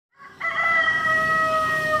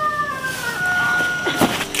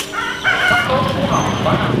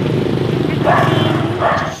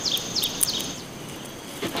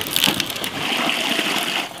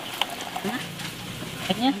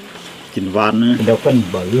Chín van đâu cần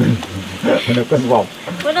bự đâu cần vòng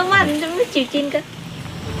có đâu mà nó chịu chín cơ.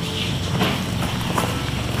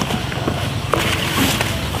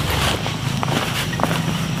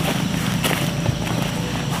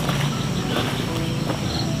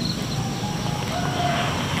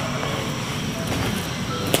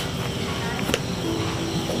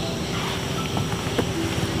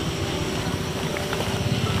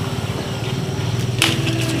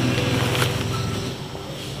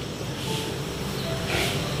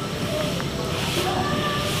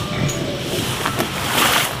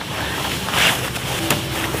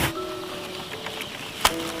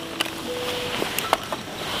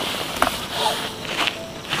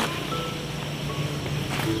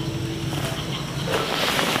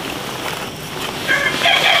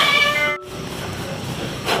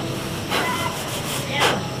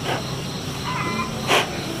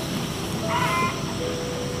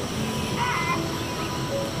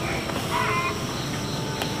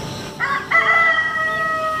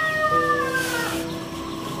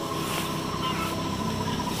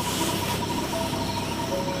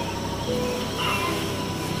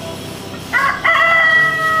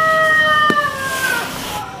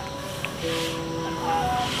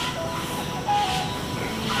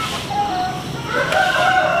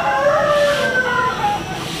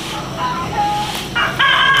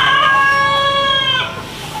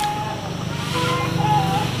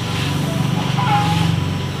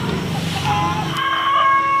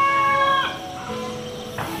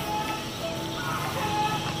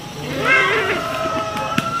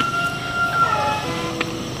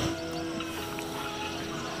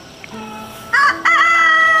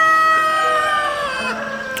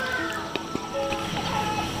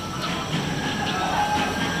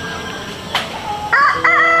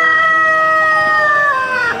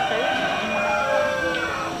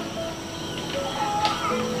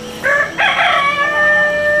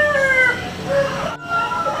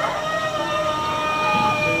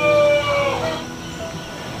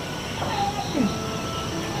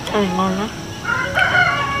 Này ngon lắm.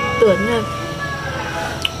 Tưởng nha.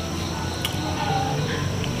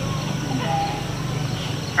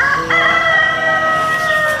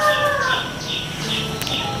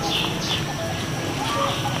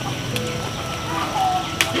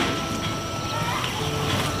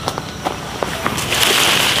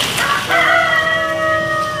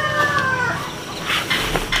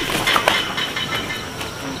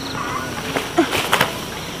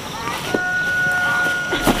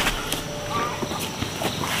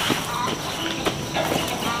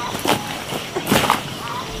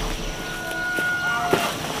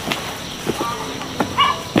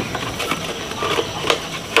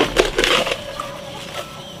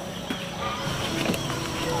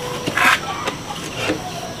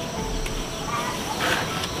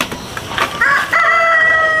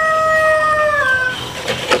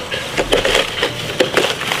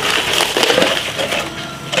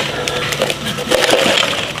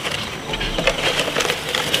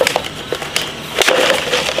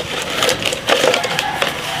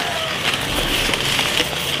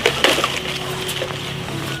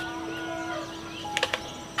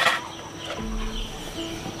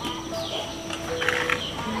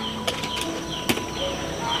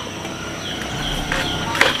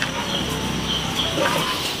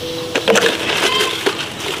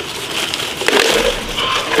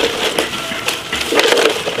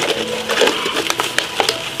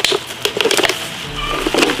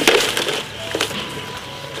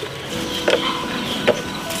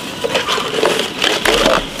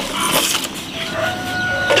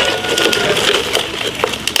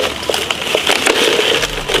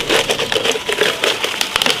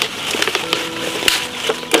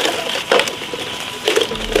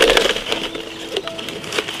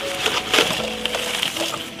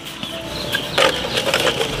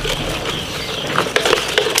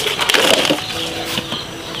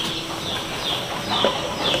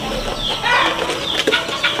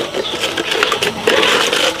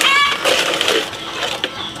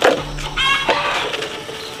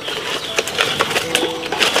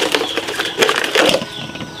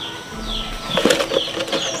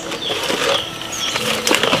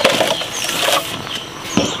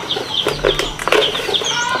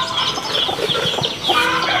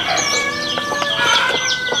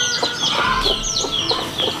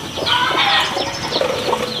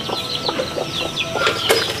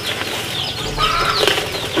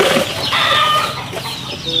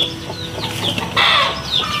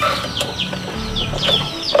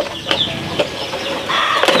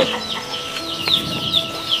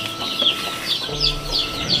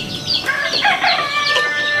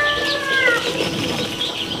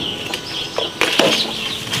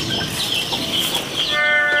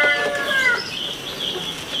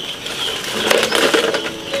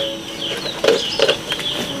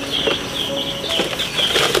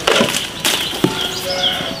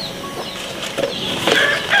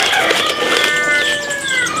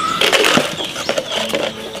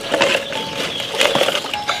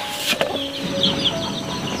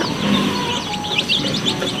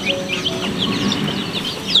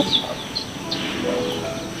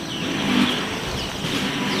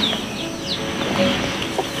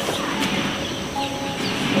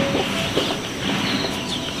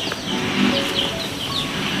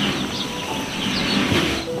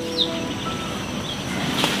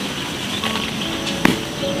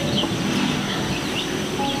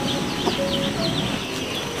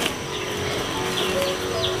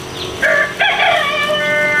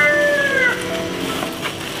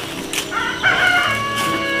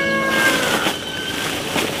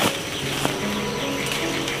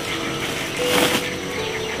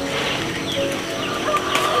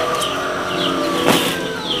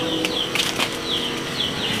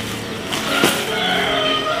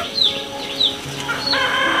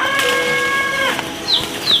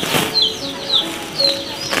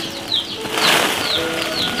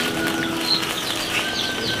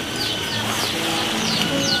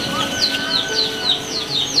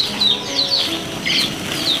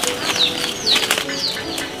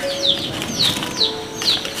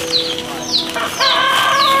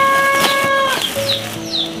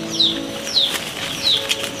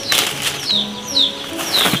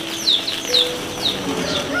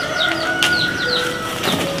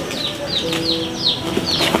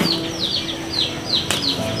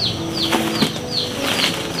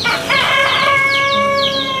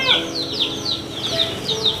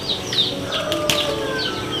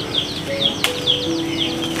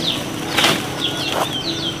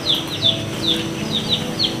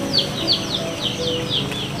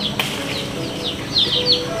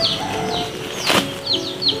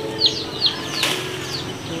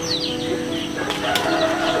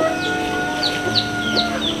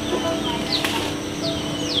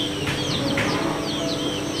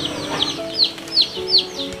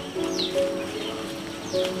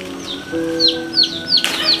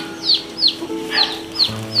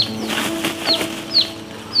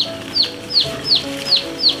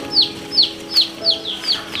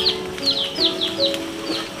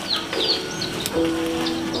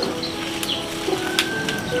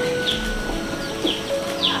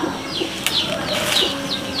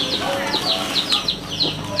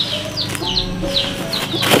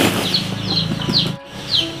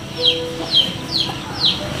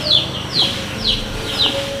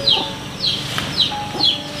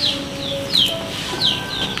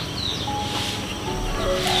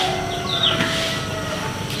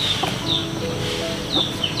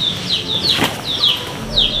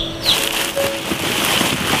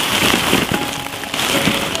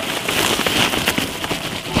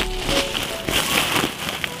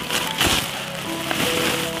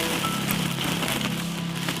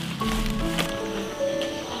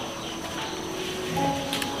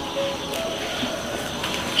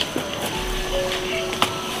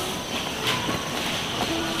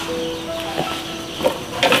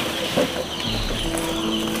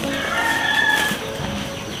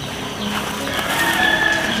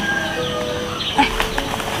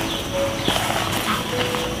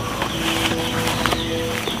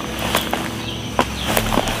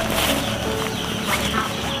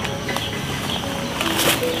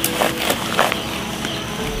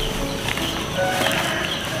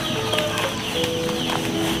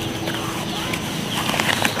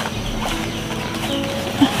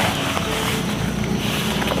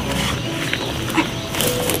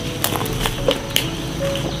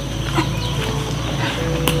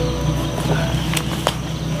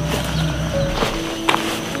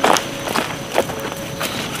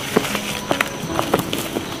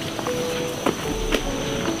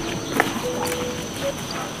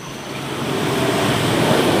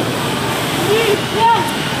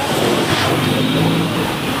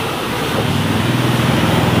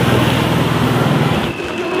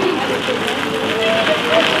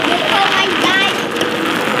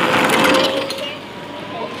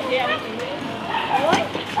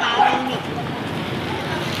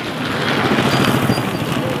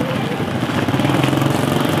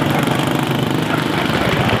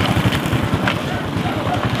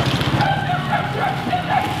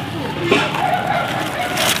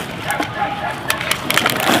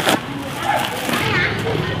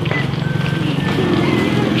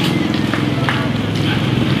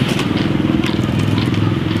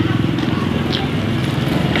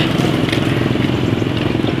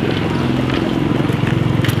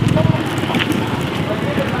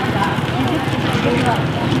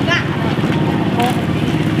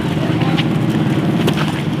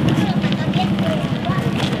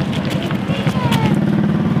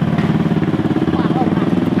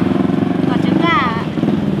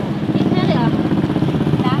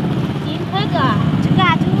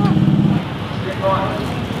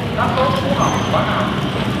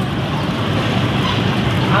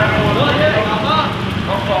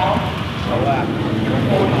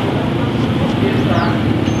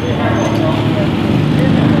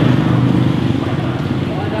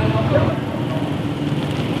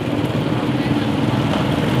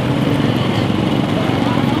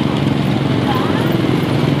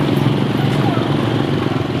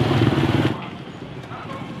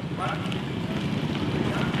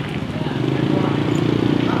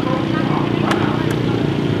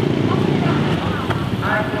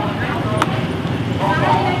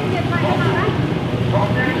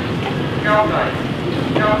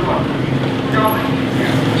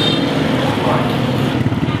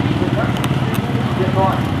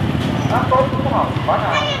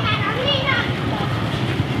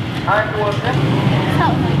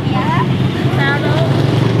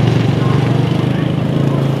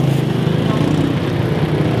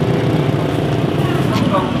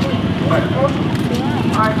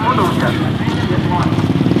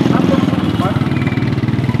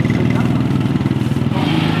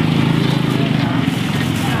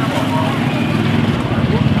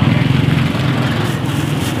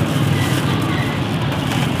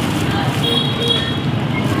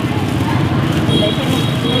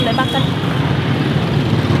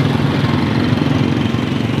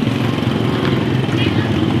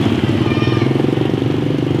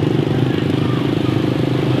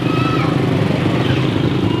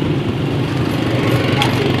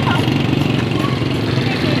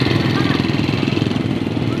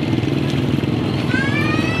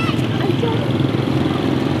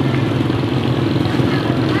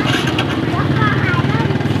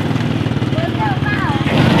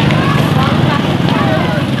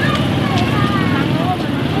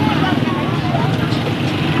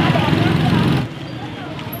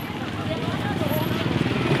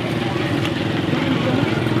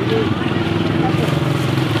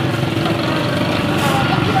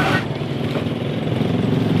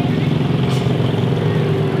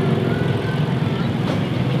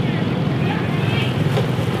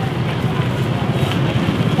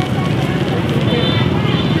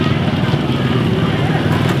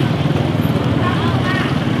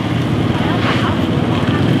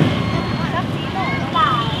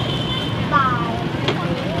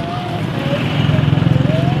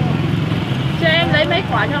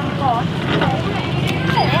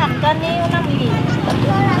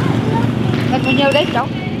 bao nhiêu đấy cháu?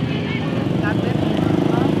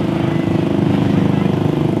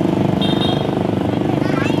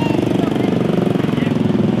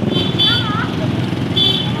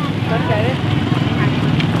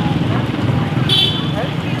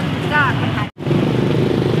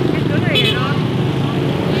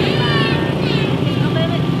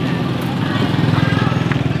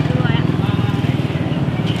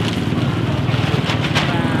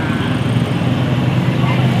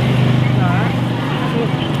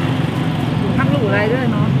 Đây rất là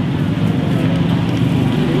nó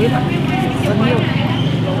bao nhiêu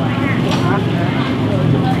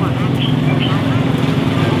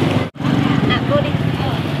Cô đi.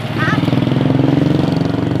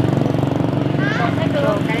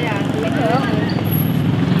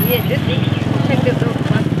 cái gì đứt đi không được đâu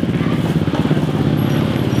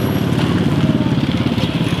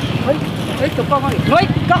ơi chụp con ơi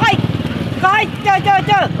coi chờ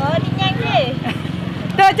Cô đi nhanh đi.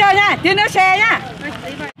 chờ nha chứ nó xe nha.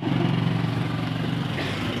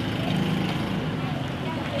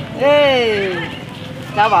 Ê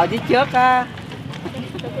tao bảo đi trước á.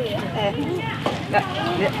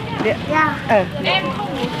 Em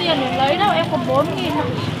không đủ tiền để lấy đâu, em có 4.000 thôi.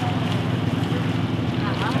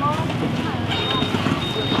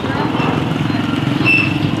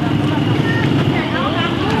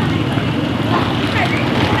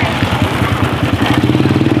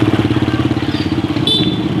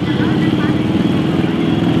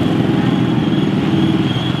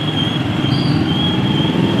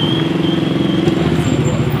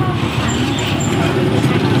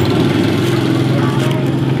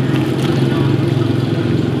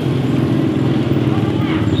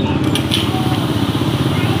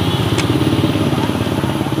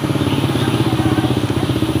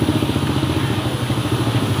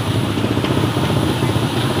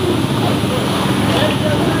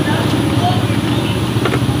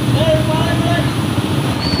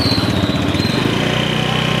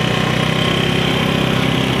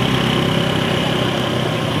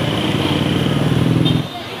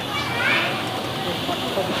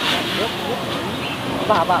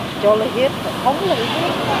 Bà bảo cho lấy hết, không lấy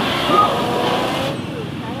hết.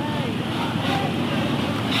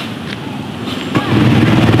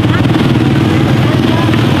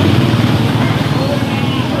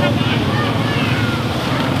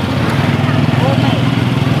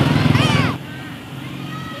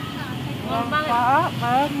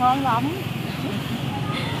 Ngon lắm.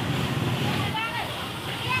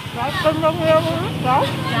 Rồi cưng bao nhiêu đó?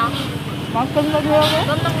 Dạ. Món cưng bao nhiêu đó?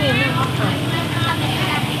 Cân 5.000 này.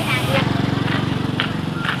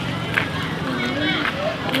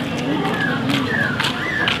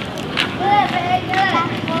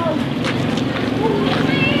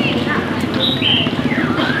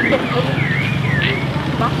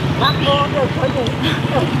 Bác cô được thôi gì?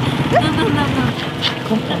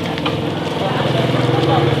 Không cần.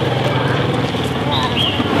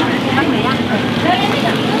 Bác lấy ăn.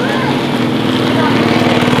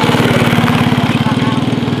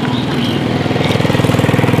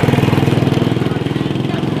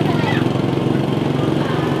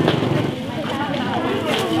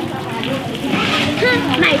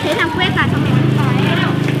 Mày thấy thằng quét cả trong này.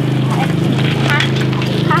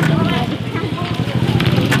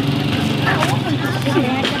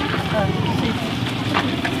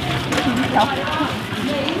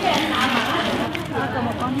 Còn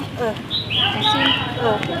một con cái xin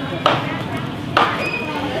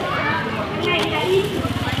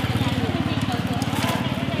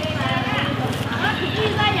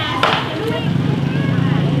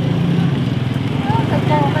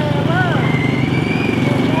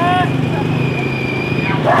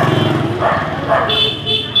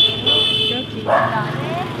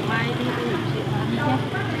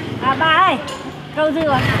à bà ơi câu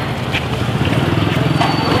dừa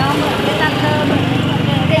cái tăng cơm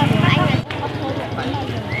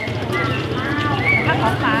các có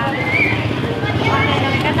phá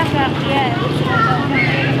cái tăng cơm kia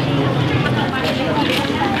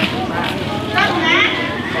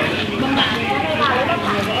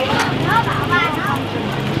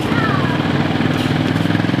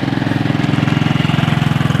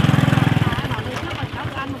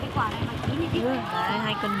Đấy,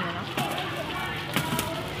 2 cân nhiều lắm.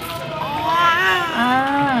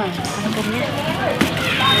 à Ăn cùng nhé.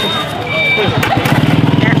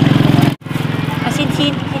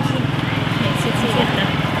 Xin.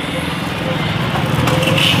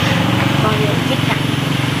 Bao nhiêu chích cả.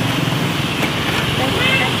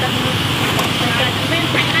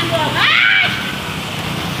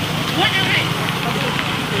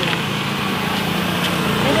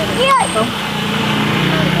 Không.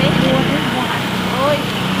 Thế mua thế mua.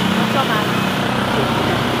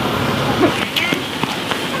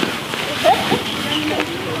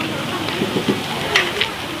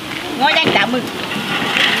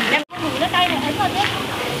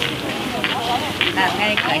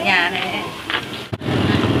 ngay cả nhà này.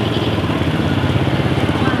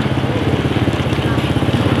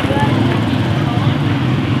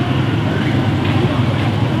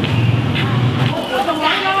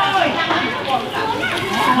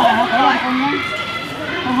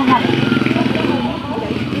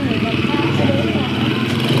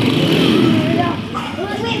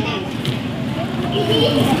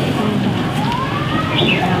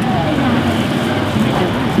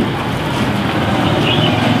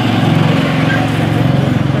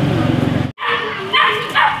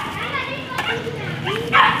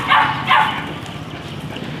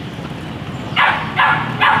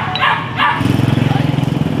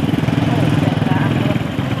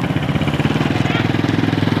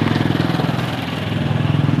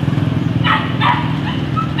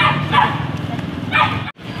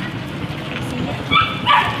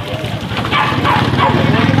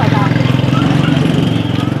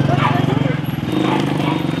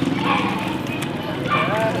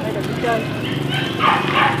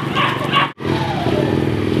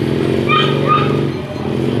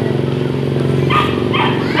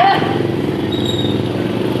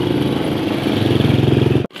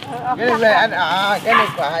 Cái này anh cái này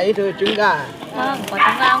phải thôi trứng gà. Vâng, có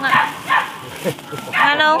trứng gà không ạ?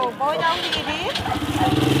 Ăn không? Bôi đâu gì đi.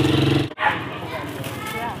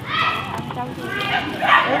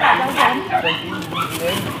 Đấy là rau trộn.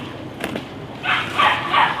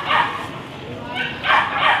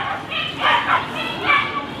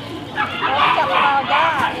 Chọc vào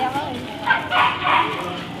cho em ơi.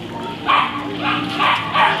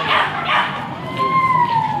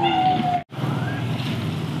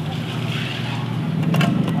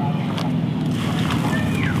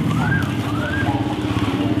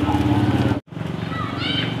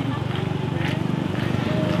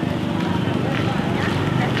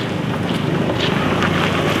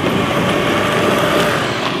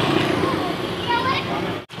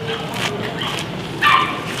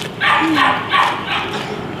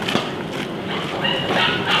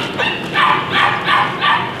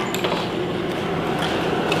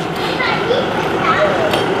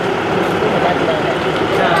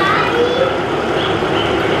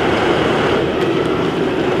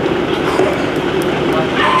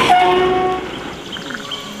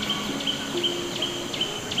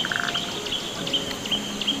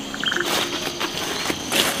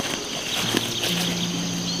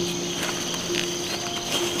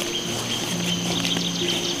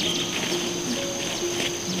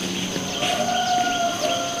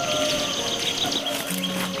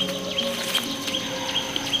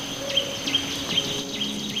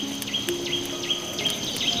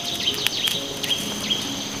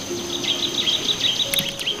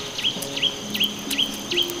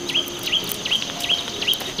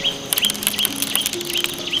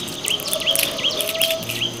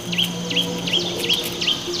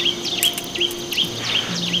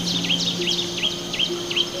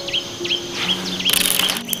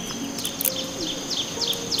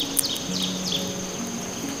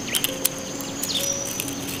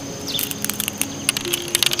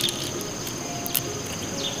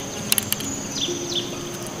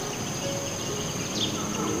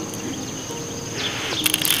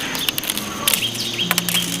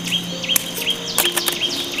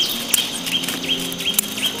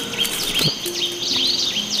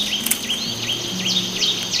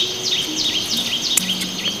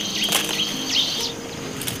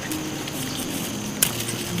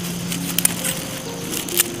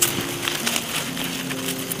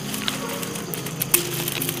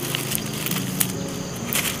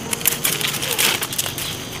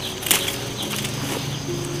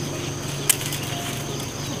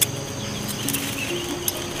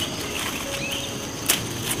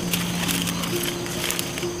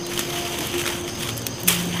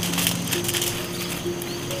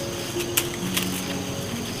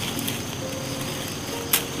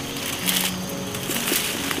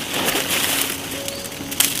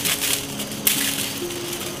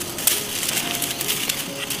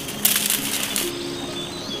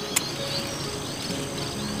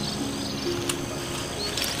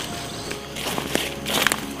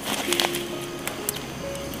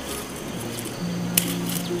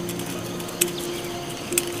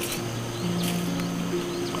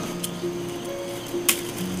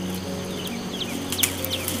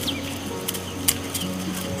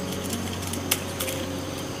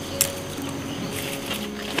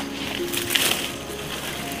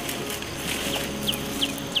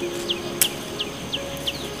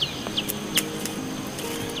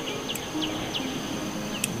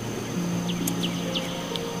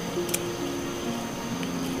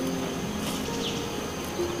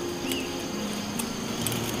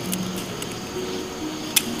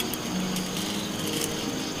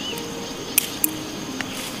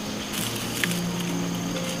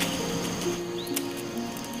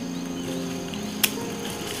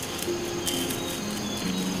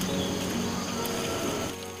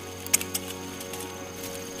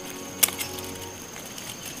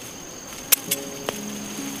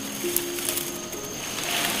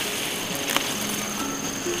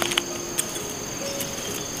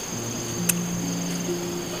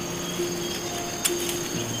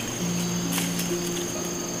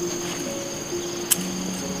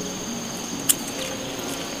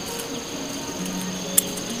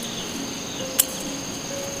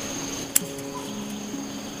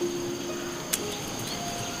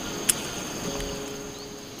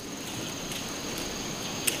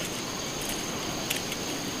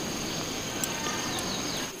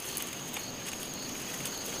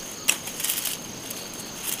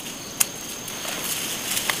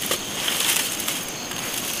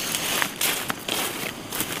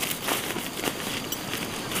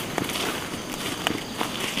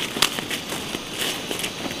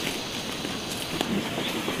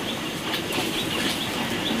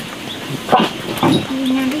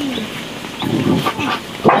 Nyari.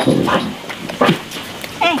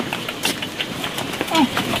 Eh. Eh.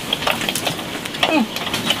 Eh.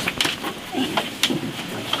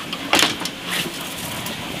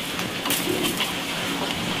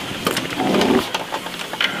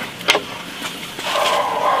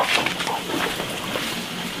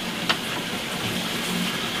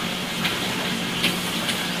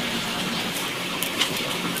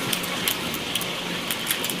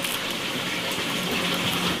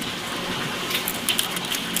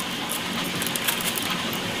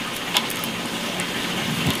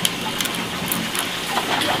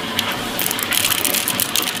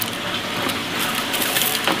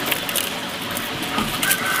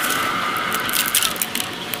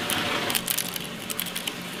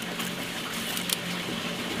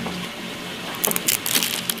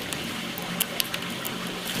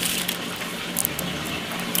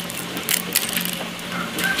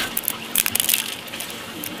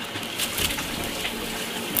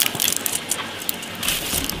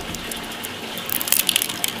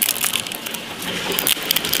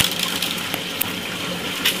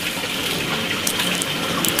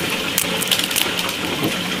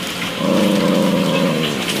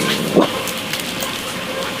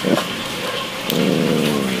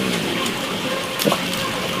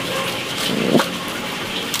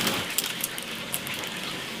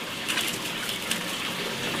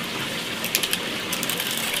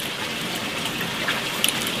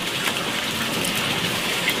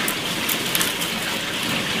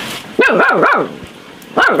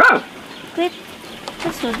 Quýt,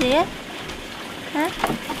 cái số gì á? Hả?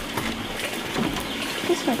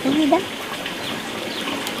 Cái số cái gì đó?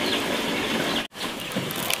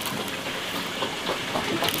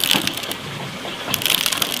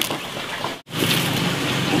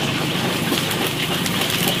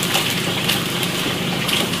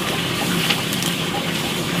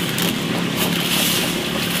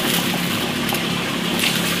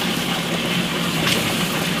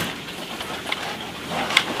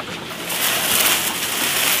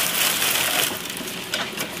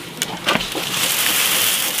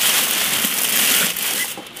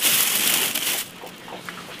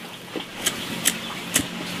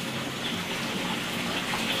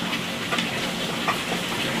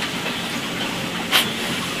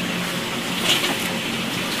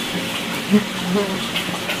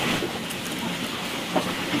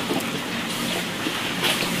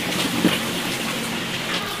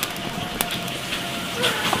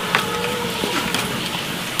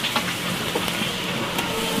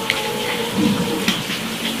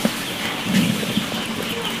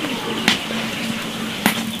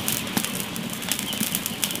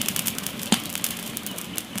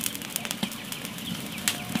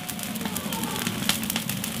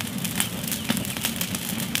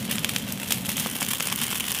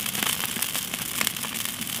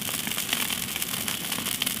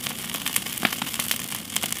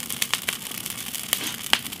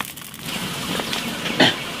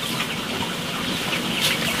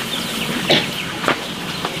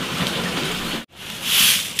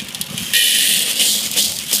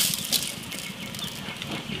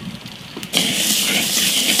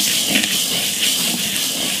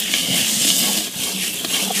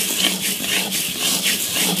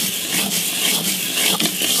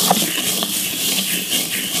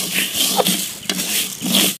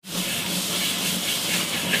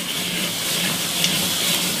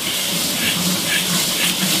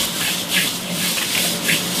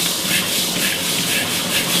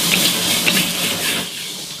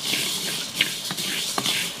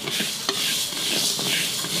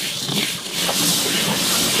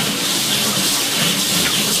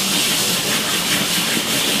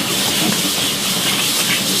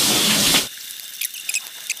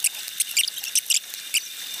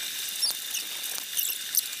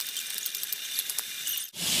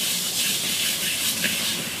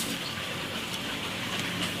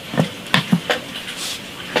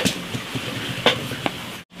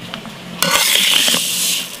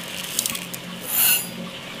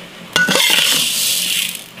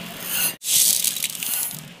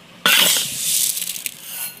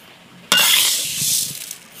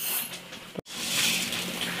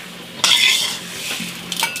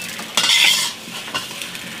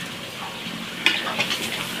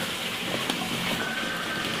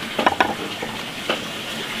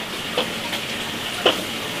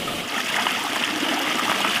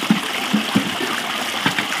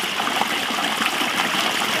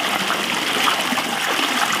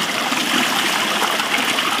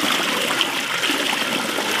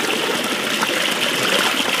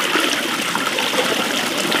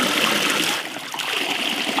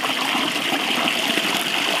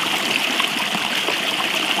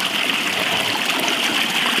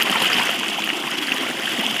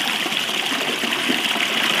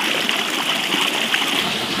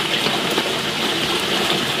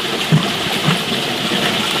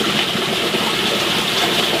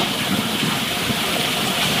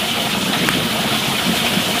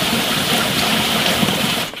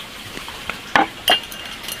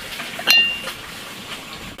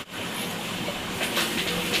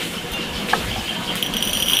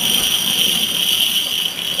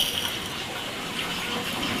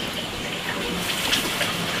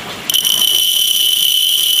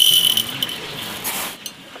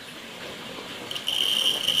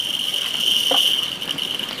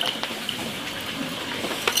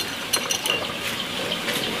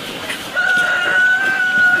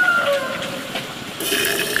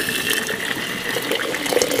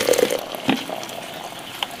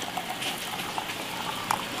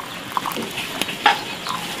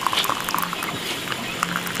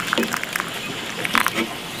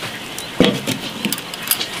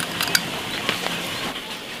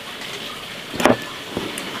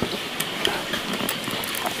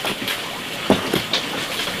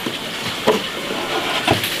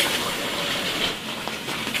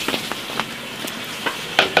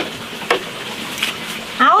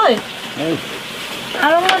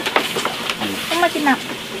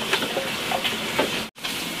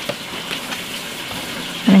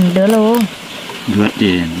 đỡ luôn. Đứt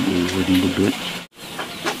thì ui đi đứt.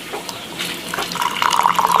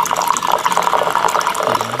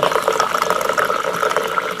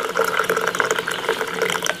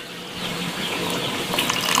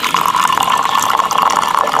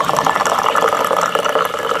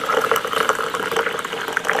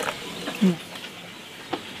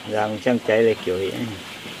 Răng chân cháy lại kiểu vậy.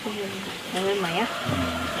 Đây bên mày á.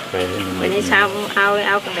 Vậy Mày đi sao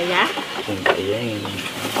ao cần đại giá. cùng vậy.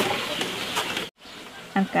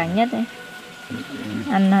 Ăn cả nhất đấy.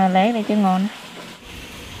 Ăn lấy này cho ngon.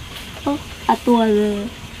 Ô, tua rồi.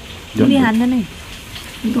 Đi ăn thế này.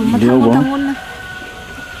 Tụi mà thăng ngon nè.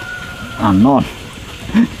 Ăn non.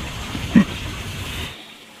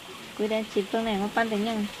 Quý đây chịp phương này nó pan tính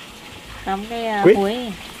nhá. Cắm cái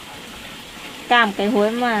huế. Cam cái huế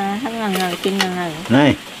mà hăng ngằng chín ngằng.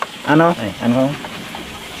 Này, ăn không? Này, ăn không?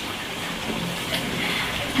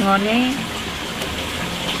 Ngon đấy.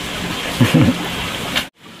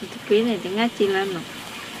 Quý này thì ngát chín lắm rồi.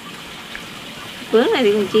 Bướng này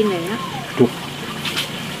thì cũng chín này á. Trục.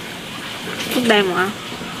 Trục đây mà.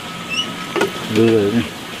 Vừa.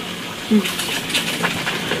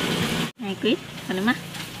 Này quý, còn đấy má.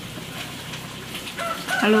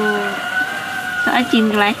 Alo. Sao ai chín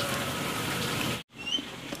cái này?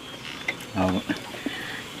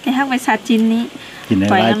 Cái hát phải sạch chín đi. Chín này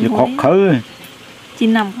lại chỉ khó khứ.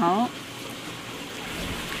 Chín nằm khó.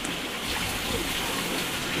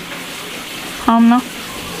 Hôm nó.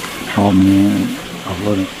 Hôm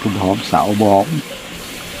lên cũng hòm xạo bò.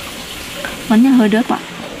 Vẫn hơi đớt quá.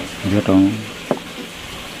 Đớt không?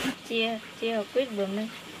 Chia ở quyết bướm đây.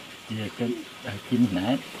 Chia cái chín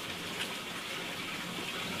nãy.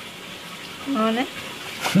 Ngon đấy.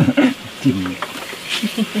 Chín.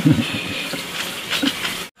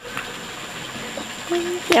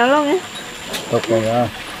 Kéo luôn nhé. Tốt rồi đó.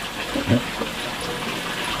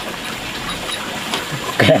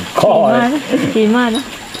 Kèm co đấy. Kỳ mà đó.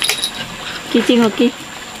 Kỳ chín hoặc kỳ.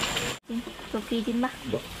 Kỳ chín ba.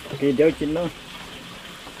 Kỳ đéo chín đó.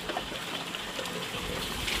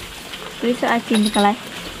 Quý sao ai chín cái này?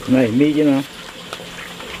 Này mi chứ nào.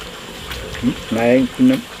 Này anh chín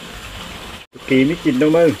lắm. Kỳ mới chín đâu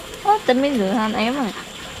mơ. Ô tính mới rửa hàn em rồi.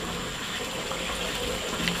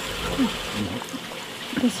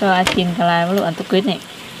 Sao ai chín cái này với lộ ăn tôi quyết này.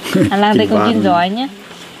 Anh làm đây cũng chín giỏi nhé.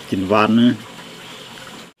 Chín van nữa.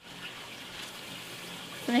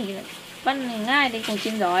 Cái này văn này ngay đây cũng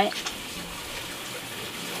chín giỏi.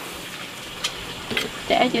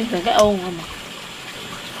 Trẻ trên cái ôn rồi mà.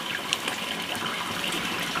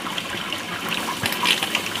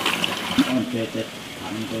 Chết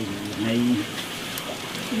thằng tôi này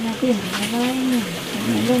Là tiền nó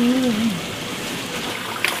đây luôn như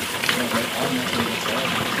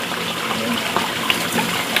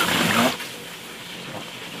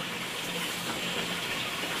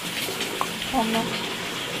không đâu.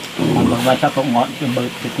 Còn vài chắc cũng ngon chứ bơ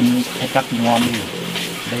cái chắc ngon đi.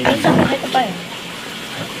 Đây Anh chắc hết cái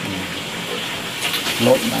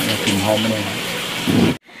lộn lại tìm hôm này.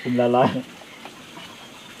 Tìm lại.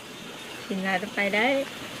 Tìm lại tay đấy.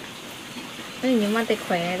 Nó những mang tay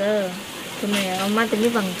khỏe cơ. Tụi này ông mang tay biết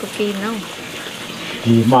bằng cực kỳ không?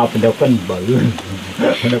 Thì mà phải đâu cân bự.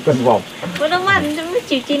 Đâu cân vòng. Bữa đâu mà nó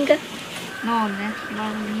chịu chín cơ. Ngon nè,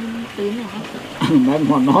 ngon tứ nữa. Nói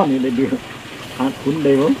mòn non thì đây được. Ăn cuốn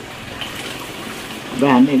đây không?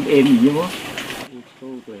 Và êm gì chứ không?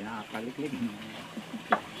 Tuổi cái lít.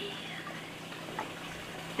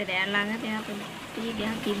 Để ăn lang cái apa đi dia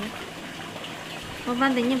hakim. Kau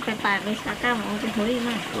bantu nyem prepare ni saka mau ke hoi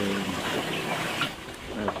mah.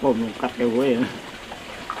 Cô mình cắt cái quế nữa.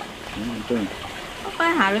 Apa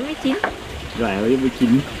hal mới chín. Rồi mới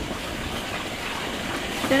chín.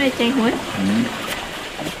 Cái này chay hoi.